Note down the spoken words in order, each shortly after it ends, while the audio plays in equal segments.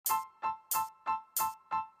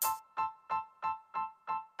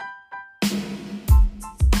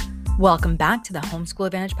Welcome back to the Homeschool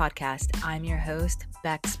Advantage podcast. I'm your host,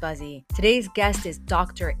 Bex Buzzy. Today's guest is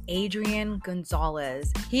Dr. Adrian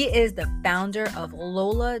Gonzalez. He is the founder of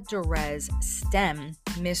Lola, Durez STEM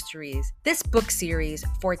Mysteries. This book series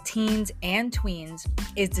for teens and tweens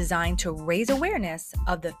is designed to raise awareness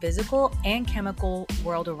of the physical and chemical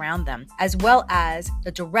world around them, as well as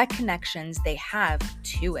the direct connections they have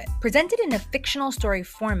to it. Presented in a fictional story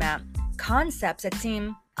format, concepts that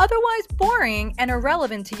seem otherwise boring and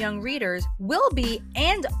irrelevant to young readers will be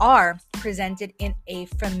and are presented in a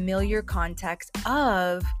familiar context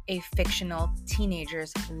of a fictional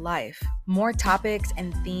teenager's life. More topics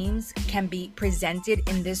and themes can be presented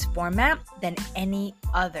in this format than any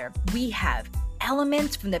other. We have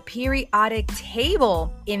elements from the periodic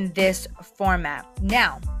table in this format.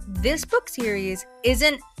 Now, this book series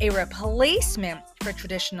isn't a replacement for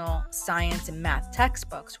traditional science and math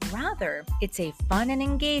textbooks. Rather, it's a fun and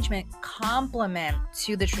engagement complement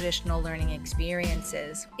to the traditional learning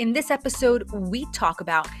experiences. In this episode, we talk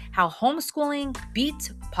about how homeschooling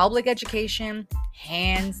beats public education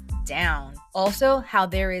hands down. Also, how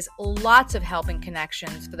there is lots of help and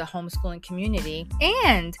connections for the homeschooling community,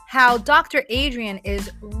 and how Dr. Adrian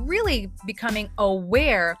is really becoming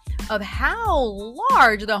aware of how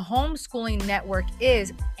large the homeschooling network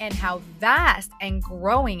is and how vast and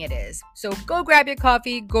growing it is. So go grab your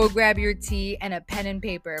coffee, go grab your tea, and a pen and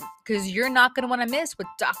paper, because you're not going to want to miss what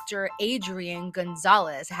Dr. Adrian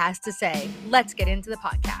Gonzalez has to say. Let's get into the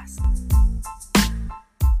podcast.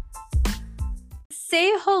 Say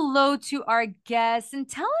hello to our guests and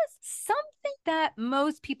tell us something that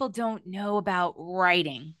most people don't know about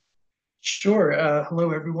writing. Sure.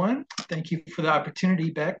 Hello, everyone. Thank you for the opportunity,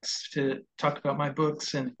 Bex, to talk about my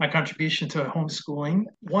books and my contribution to homeschooling.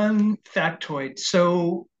 One factoid.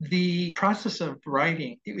 So the process of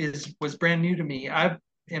writing was brand new to me. I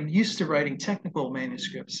am used to writing technical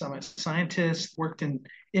manuscripts. I'm a scientist, worked in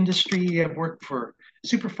industry. I've worked for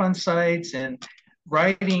Superfund sites, and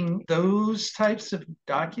writing those types of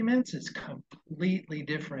documents is completely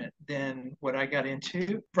different than what I got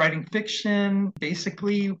into. Writing fiction,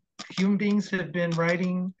 basically, human beings have been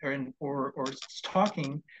writing or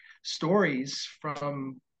talking stories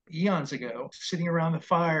from eons ago, sitting around the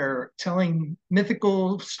fire, telling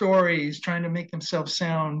mythical stories, trying to make themselves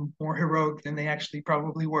sound more heroic than they actually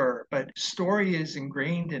probably were. But story is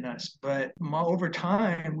ingrained in us. But over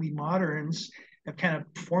time, we moderns have kind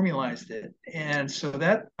of formalized it. And so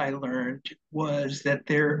that I learned was that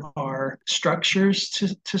there are structures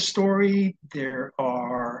to story. There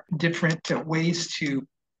are different ways to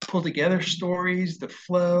pull together stories, the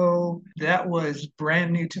flow. That was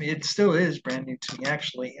brand new to me. It still is brand new to me,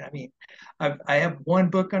 actually. I mean, I have one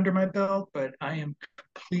book under my belt, but I am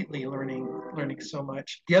completely learning so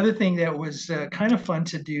much. The other thing that was kind of fun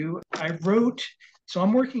to do, so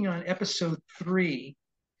I'm working on episode 3,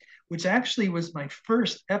 which actually was my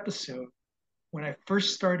first episode when I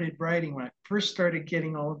first started writing, when I first started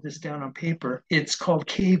getting all of this down on paper. It's called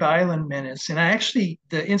Cave Island Menace. And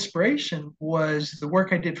the inspiration was the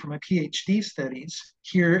work I did for my PhD studies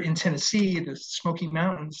here in Tennessee. The Smoky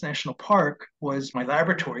Mountains National Park was my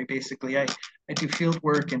laboratory, basically. I do field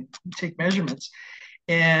work and take measurements.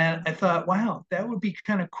 And I thought, wow, that would be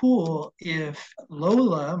kind of cool if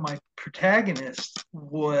Lola, my protagonist,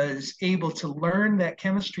 was able to learn that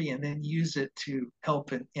chemistry and then use it to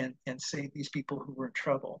help and save these people who were in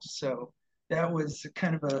trouble. So that was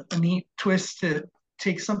kind of a neat twist to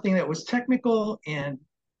take something that was technical and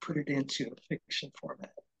put it into a fiction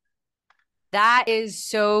format. That is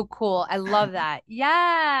so cool. I love that.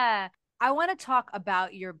 Yeah. I want to talk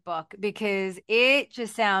about your book because it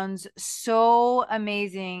just sounds so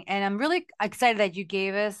amazing. And I'm really excited that you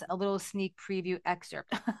gave us a little sneak preview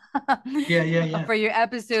excerpt Yeah. for your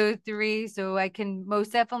episode 3. So I can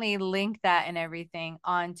most definitely link that and everything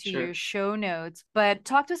onto Sure. your show notes. But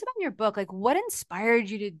talk to us about your book. Like, what inspired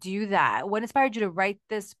you to do that? What inspired you to write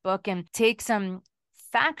this book and take some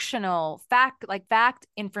fact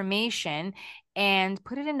information and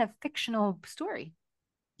put it in a fictional story?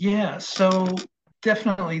 Yeah, so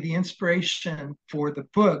definitely the inspiration for the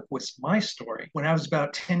book was my story. When I was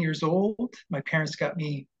about 10 years old, my parents got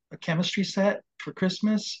me a chemistry set for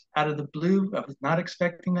Christmas out of the blue. I was not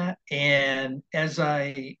expecting that. And as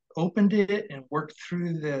I opened it and worked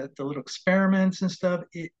through the little experiments and stuff,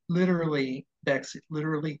 Bex, it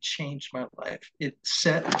literally changed my life. It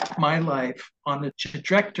set my life on the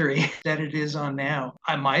trajectory that it is on now.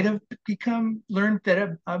 I might have learned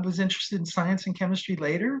that I was interested in science and chemistry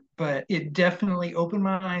later, but it definitely opened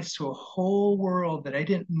my eyes to a whole world that I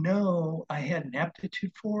didn't know I had an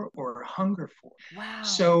aptitude for or a hunger for. Wow.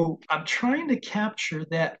 So I'm trying to capture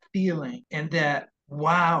that feeling and that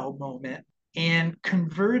wow moment and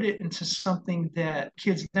convert it into something that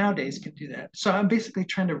kids nowadays can do that. So I'm basically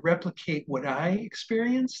trying to replicate what I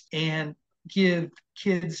experienced and give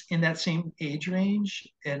kids in that same age range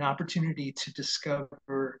an opportunity to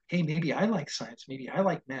discover, hey, maybe I like science, maybe I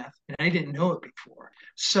like math, and I didn't know it before.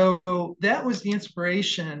 So that was the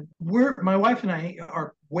inspiration. My wife and I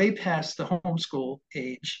are way past the homeschool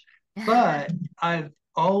age, but I've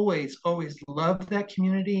always loved that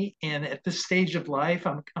community. And at this stage of life,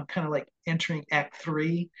 I'm kind of like entering act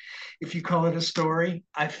three, if you call it a story.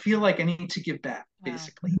 I feel like I need to give back, Wow.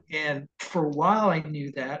 basically. And for a while I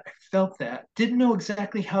knew that, I felt that, didn't know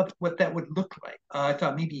exactly what that would look like. I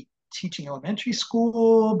thought maybe teaching elementary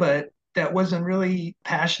school, but that wasn't really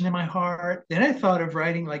passion in my heart. Then I thought of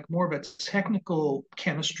writing like more of a technical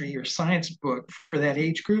chemistry or science book for that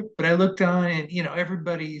age group. But I looked on and,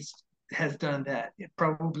 everybody's has done that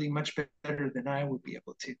probably much better than I would be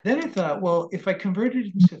able to. Then I thought, well, if I converted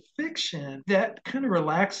it into fiction, that kind of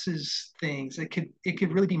relaxes things. It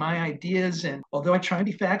could really be my ideas. And although I try to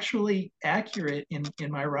be factually accurate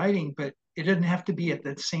in my writing, but it doesn't have to be at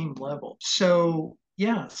that same level. So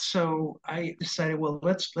yeah, so I decided, well,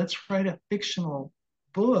 let's write a fictional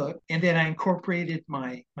book, and then I incorporated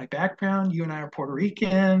my background. You and I are Puerto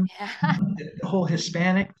Rican, Yeah. the whole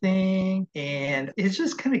Hispanic thing, and it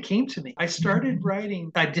just kind of came to me. I started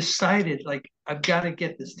writing. I decided like I've got to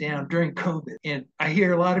get this down during COVID, and I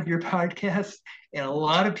hear a lot of your podcasts, and a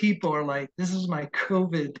lot of people are like, "This is my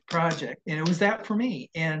COVID project," and it was that for me.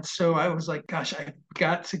 And so I was like, "Gosh, I've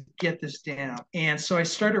got to get this down." And so I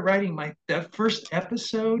started writing that first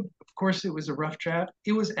episode. Of course, it was a rough draft.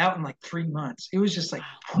 It was out in like 3 months. It was just like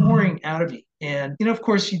pouring out of me. And, of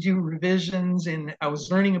course, you do revisions, and I was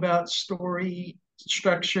learning about story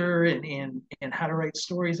structure and how to write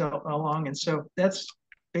stories along. And so that's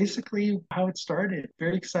basically how it started.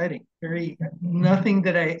 Very exciting. Very nothing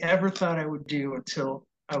that I ever thought I would do until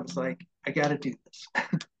I was like, I got to do this.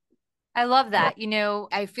 I love that.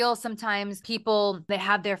 I feel sometimes people, they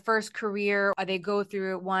have their first career or they go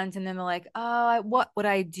through it once and then they're like, oh, what would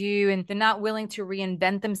I do? And they're not willing to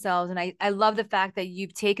reinvent themselves. And I love the fact that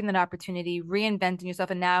you've taken that opportunity, reinventing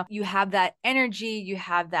yourself. And now you have that energy, you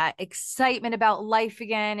have that excitement about life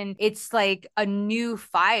again. And it's like a new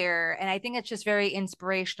fire. And I think it's just very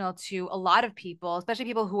inspirational to a lot of people, especially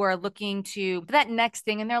people who are looking for that next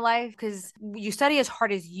thing in their life. Because you study as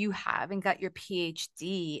hard as you have and got your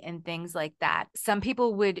PhD and things like that. Some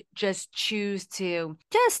people would just choose to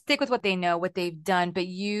just stick with what they know, what they've done, but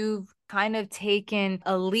you've kind of taken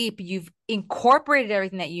a leap. You've incorporated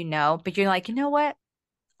everything that you know, but you're like, you know what?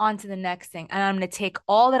 On to the next thing. And I'm going to take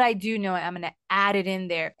all that I do know and I'm going to add it in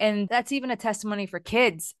there. And that's even a testimony for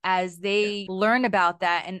kids as they learn about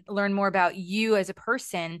that and learn more about you as a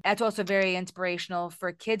person. That's also very inspirational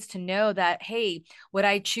for kids to know that, hey, what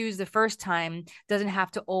I choose the first time doesn't have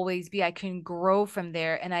to always be. I can grow from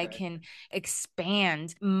there and I can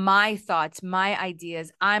expand my thoughts, my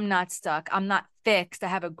ideas. I'm not stuck. I'm not fixed. I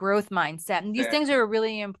have a growth mindset. And these things are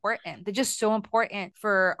really important. They're just so important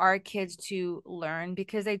for our kids to learn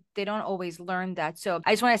because they don't always learn that. So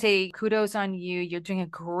I just want to say kudos on you. You're doing a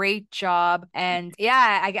great job. And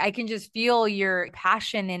yeah, I can just feel your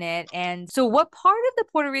passion in it. And so what part of the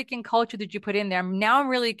Puerto Rican culture did you put in there? Now I'm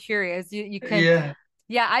really curious. You can, Yeah.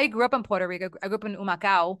 yeah, I grew up in Puerto Rico. I grew up in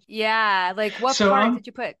Humacao. Yeah. Like what So part I'm did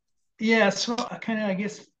you put? Yeah, so I kind of, I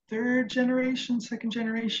guess, third generation, second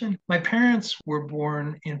generation. My parents were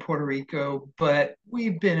born in Puerto Rico, but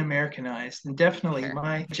we've been Americanized. And definitely Sure.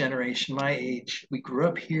 my generation, my age, we grew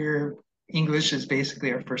up here. English is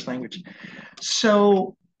basically our first language.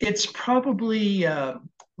 So it's probably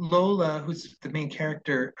Lola, who's the main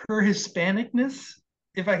character, her Hispanicness,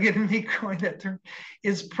 if I can make coin that term,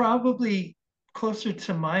 is probably closer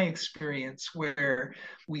to my experience where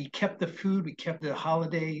we kept the food, we kept the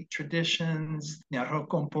holiday traditions, arroz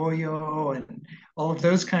con pollo, and all of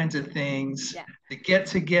those kinds of things, Yeah. the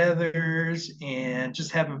get-togethers, and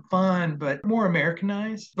just having fun, but more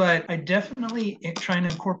Americanized. But I definitely trying to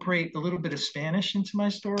incorporate a little bit of Spanish into my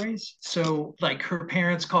stories. So, like her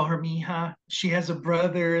parents call her mija. She has a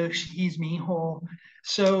brother. He's mijo.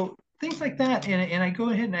 So things like that. And I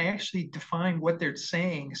go ahead and I actually define what they're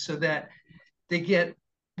saying so that they get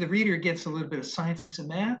the reader gets a little bit of science and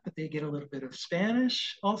math, but they get a little bit of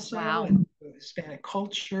Spanish also Wow. and Hispanic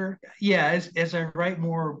culture. Yeah, as I write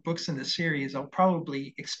more books in the series, I'll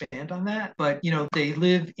probably expand on that. But they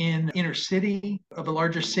live in inner city of a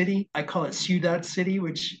larger city. I call it Ciudad City,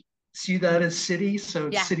 which Ciudad is city, so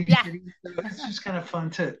it's Yeah. city Yeah. city. So it's just kind of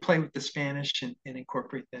fun to play with the Spanish and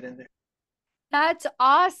incorporate that in there. That's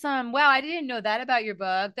awesome. Wow, I didn't know that about your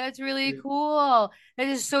book. That's really Yeah. cool. That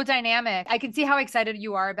is so dynamic. I can see how excited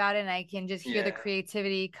you are about it, and I can just hear the Yeah.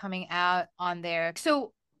 creativity coming out on there.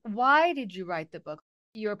 So, why did you write the book?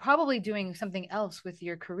 You're probably doing something else with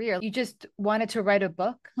your career. You just wanted to write a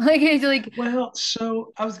book? Like, Well,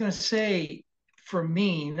 so I was going to say, for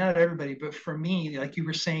me, not everybody, but for me, like you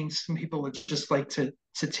were saying, some people would just like to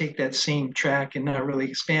take that same track and not really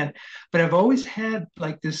expand. But I've always had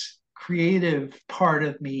like this creative part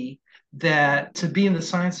of me that to be in the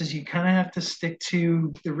sciences, you kind of have to stick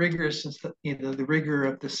to the rigorous and stuff, the rigor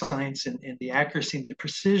of the science and the accuracy and the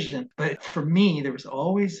precision. But for me, there was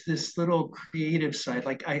always this little creative side.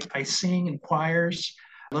 Like I sing in choirs,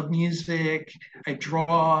 I love music, I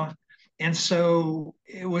draw. And so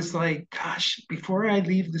it was like, gosh, before I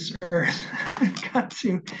leave this earth, I've got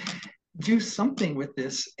to do something with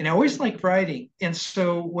this. And I always like writing. And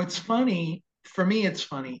so what's funny, for me, it's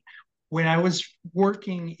funny. When I was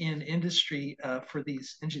working in industry for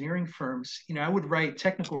these engineering firms, I would write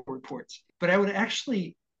technical reports, but I would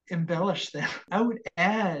actually embellish them. I would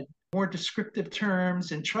add more descriptive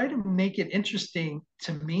terms and try to make it interesting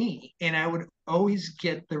to me. And I would always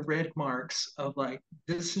get the red marks of like,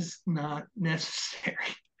 this is not necessary.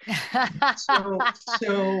 So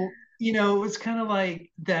it was kind of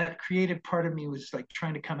like that creative part of me was like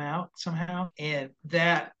trying to come out somehow. And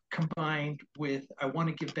that combined with I want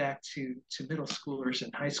to give back to middle schoolers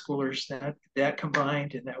and high schoolers, that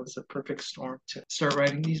combined, and that was a perfect storm to start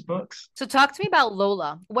writing these books. so talk to me about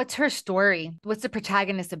Lola. What's her story? What's the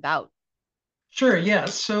protagonist about? Sure, yeah.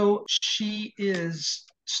 So she is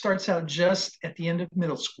starts out just at the end of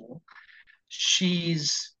middle school.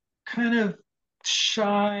 She's kind of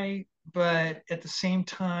shy, but at the same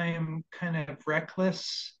time, kind of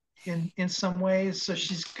reckless in some ways. So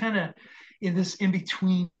she's kind of in this in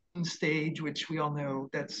between stage, which we all know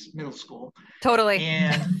that's middle school. Totally.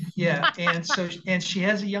 And yeah, and she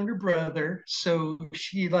has a younger brother, so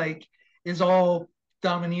she like is all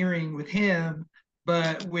domineering with him,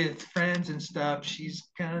 but with friends and stuff, she's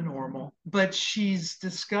kind of normal. But she's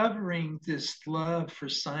discovering this love for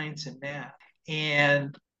science and math.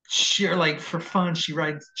 And she like for fun, she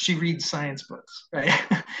reads science books, right?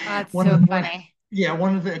 That's one so of one funny. yeah,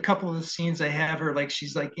 one of the a couple of the scenes I have her like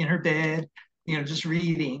she's like in her bed, just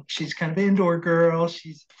reading. She's kind of an indoor girl.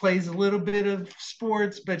 She plays a little bit of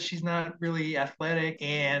sports, but she's not really athletic.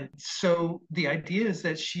 And so the idea is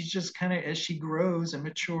that she's just kind of, as she grows and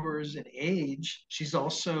matures in age, she's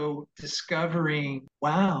also discovering,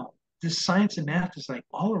 wow, this science and math is like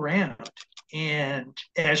all around. And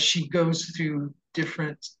as she goes through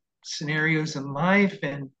different scenarios in life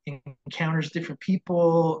and encounters different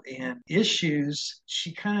people and issues,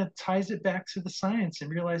 she kind of ties it back to the science and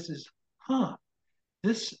realizes, huh,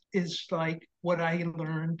 this is like what I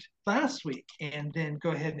learned last week, and then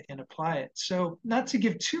go ahead and apply it. So, not to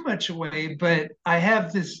give too much away, but I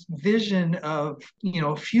have this vision of,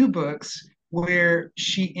 a few books where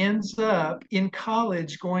she ends up in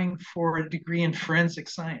college going for a degree in forensic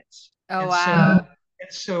science. Oh, And so wow.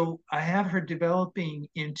 and so I have her developing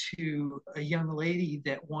into a young lady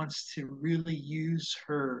that wants to really use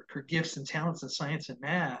her gifts and talents in science and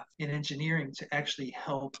math and engineering to actually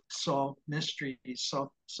help solve mysteries,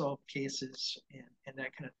 solve cases, and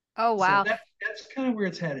that kind of. Oh, So wow. that's kind of where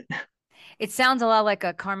it's headed. It sounds a lot like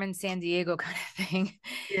a Carmen San Diego kind of thing.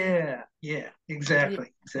 Yeah, exactly,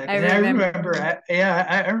 I exactly. And I remember. remember,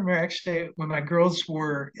 I remember actually when my girls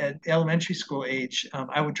were at elementary school age,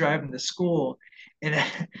 I would drive them to school, and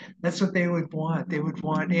that's what they would want. They would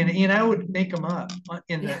want, and I would make them up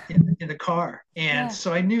in Yeah. the car. And Yeah.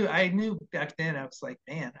 so I knew back then. I was like,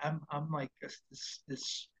 man, I'm like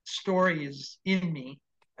this story is in me.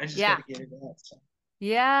 I just got Yeah. to get it out. So,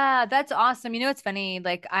 Yeah, that's awesome. You know, it's funny.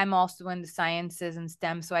 Like, I'm also in the sciences and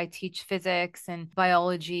STEM, so I teach physics and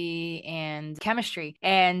biology and chemistry.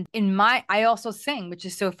 And I also sing, which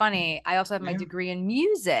is so funny. I also have my yeah, degree in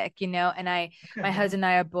music, and okay, my wow, husband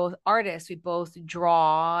and I are both artists. We both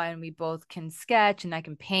draw and we both can sketch and I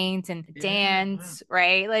can paint and yeah, wow. dance,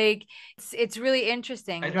 right? Like, it's really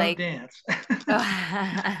I interesting. don't Like, dance.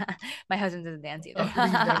 my husband doesn't dance either. I'll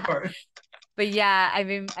leave that part. But yeah, I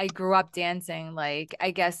mean, I grew up dancing. Like,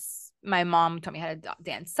 I guess my mom taught me how to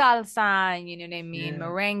dance salsa, and you know what I mean, Yeah,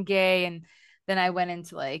 merengue, and then I went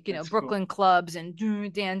into like that's cool. Brooklyn clubs and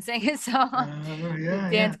dancing, so Yeah,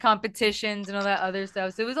 dance yeah, competitions and all that other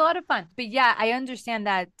stuff. So it was a lot of fun. But yeah, I understand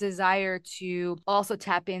that desire to also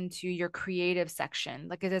tap into your creative section.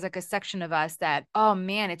 Like there's like a section of us that, oh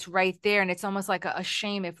man, it's right there, and it's almost like a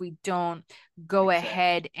shame if we don't go exactly.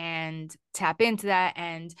 ahead and tap into that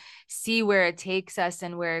and see where it takes us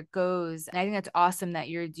and where it goes. And I think that's awesome that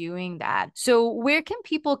you're doing that. So where can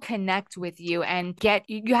people connect with you and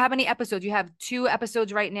you have any episodes? You have 2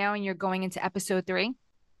 episodes right now and you're going into episode 3?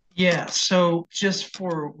 Yeah, so just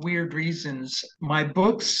for weird reasons, my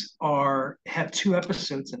books are have 2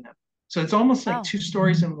 episodes in them. So it's almost like Oh, 2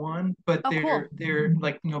 stories in one, but oh, cool. they're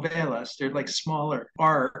like novellas. They're like smaller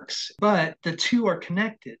arcs, but the two are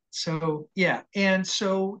connected. So yeah, and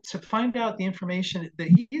so to find out the information,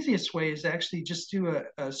 the easiest way is actually just do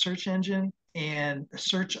a search engine and a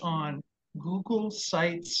search on Google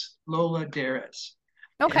Sites Lola Durez,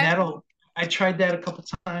 and Okay. that'll I tried that a couple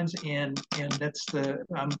times, and that's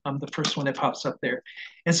I'm the first one that pops up there,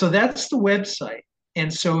 and so that's the website.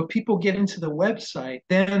 And so if people get into the website,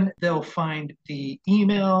 then they'll find the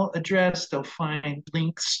email address, they'll find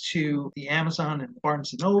links to the Amazon and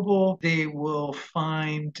Barnes and Noble. They will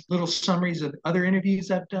find little summaries of other interviews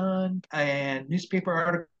I've done and newspaper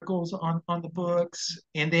articles on the books.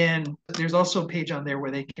 And then there's also a page on there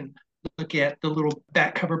where they can look at the little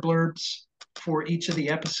back cover blurbs for each of the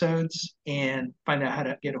episodes and find out how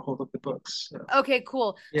to get a hold of the books. So, Okay,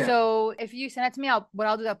 cool. yeah, So if you send that to me, what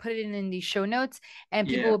I'll do, I'll put it in the show notes and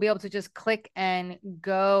people yeah, will be able to just click and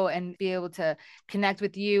go and be able to connect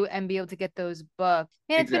with you and be able to get those books.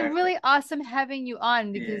 And it's been exactly. really awesome having you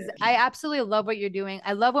on because Yeah, I absolutely love what you're doing.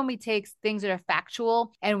 I love when we take things that are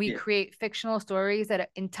factual and we yeah, create fictional stories that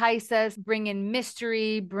entice us, bring in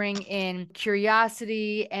mystery, bring in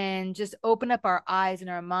curiosity, and just open up our eyes and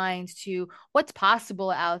our minds to what's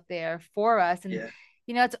possible out there for us. And yeah.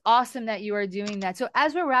 it's awesome that you are doing that. So,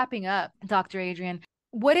 as we're wrapping up, Dr. Adrian,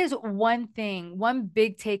 what is one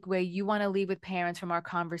big takeaway you want to leave with parents from our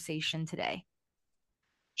conversation today?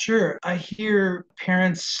 Sure. I hear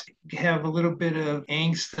parents have a little bit of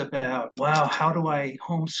angst about, wow, how do I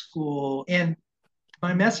homeschool? And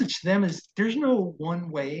my message to them is there's no one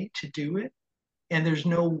way to do it, and there's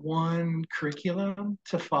no one curriculum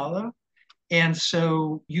to follow. And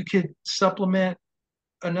so you could supplement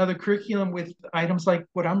another curriculum with items like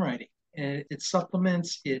what I'm writing. And it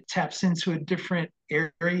supplements, it taps into a different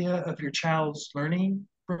area of your child's learning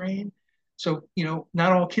brain. So,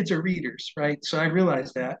 not all kids are readers, right? So I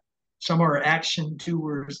realize that. Some are action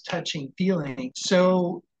doers, touching, feeling.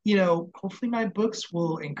 So, hopefully my books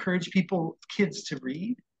will encourage kids to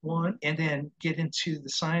read one, and then get into the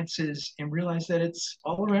sciences and realize that it's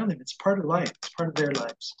all around them. It's part of life, it's part of their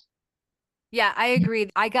lives. Yeah, I agree.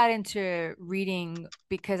 I got into reading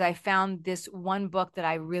because I found this one book that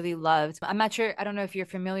I really loved. I'm not sure, I don't know if you're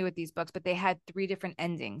familiar with these books, but they had 3 different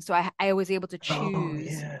endings. So I was able to Oh,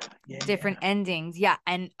 choose yeah, yeah, different yeah, endings. Yeah.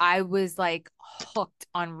 And I was like hooked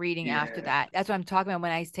on reading after yeah, that. That's what I'm talking about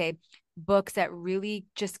when I say books that really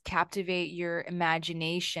just captivate your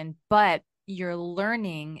imagination, but you're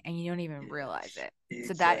learning and you don't even realize yes, it.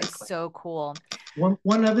 So that is exactly. so cool.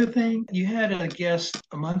 One other thing, you had a guest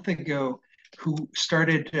a month ago who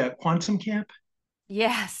started Quantum Camp,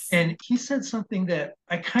 Yes. and he said something that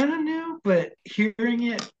I kind of knew, but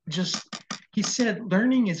hearing it just, he said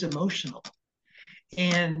learning is emotional.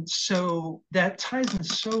 And so that ties in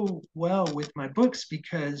so well with my books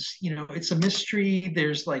because, it's a mystery.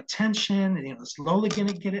 There's like tension. Is Lola going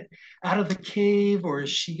to get it out of the cave, or is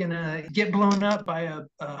she going to get blown up by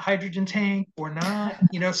a hydrogen tank or not?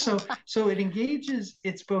 So it engages,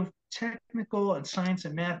 it's both technical and science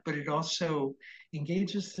and math, but it also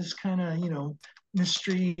engages this kind of,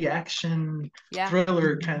 mystery, action, Yeah.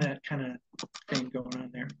 thriller kind of thing going on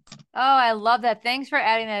there. Oh, I love that. Thanks for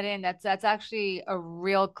adding that in. That's actually a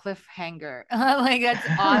real cliffhanger. Like that's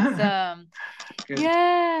awesome. Good.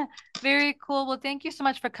 Yeah, very cool. Well, thank you so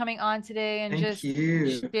much for coming on today and Thank just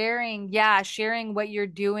you. sharing what you're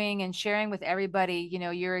doing and sharing with everybody,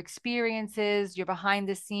 your experiences, your behind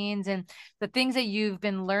the scenes and the things that you've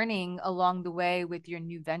been learning along the way with your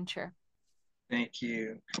new venture. Thank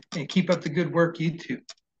you. And keep up the good work, you too.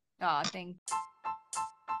 Oh, thank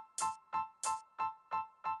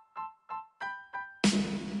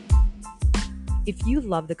If you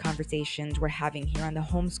love the conversations we're having here on the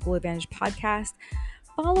Homeschool Advantage podcast,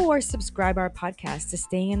 follow or subscribe our podcast to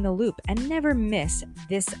stay in the loop and never miss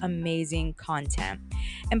this amazing content.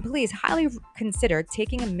 And please highly consider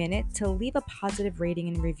taking a minute to leave a positive rating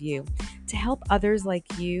and review to help others like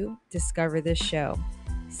you discover this show.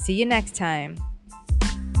 See you next time.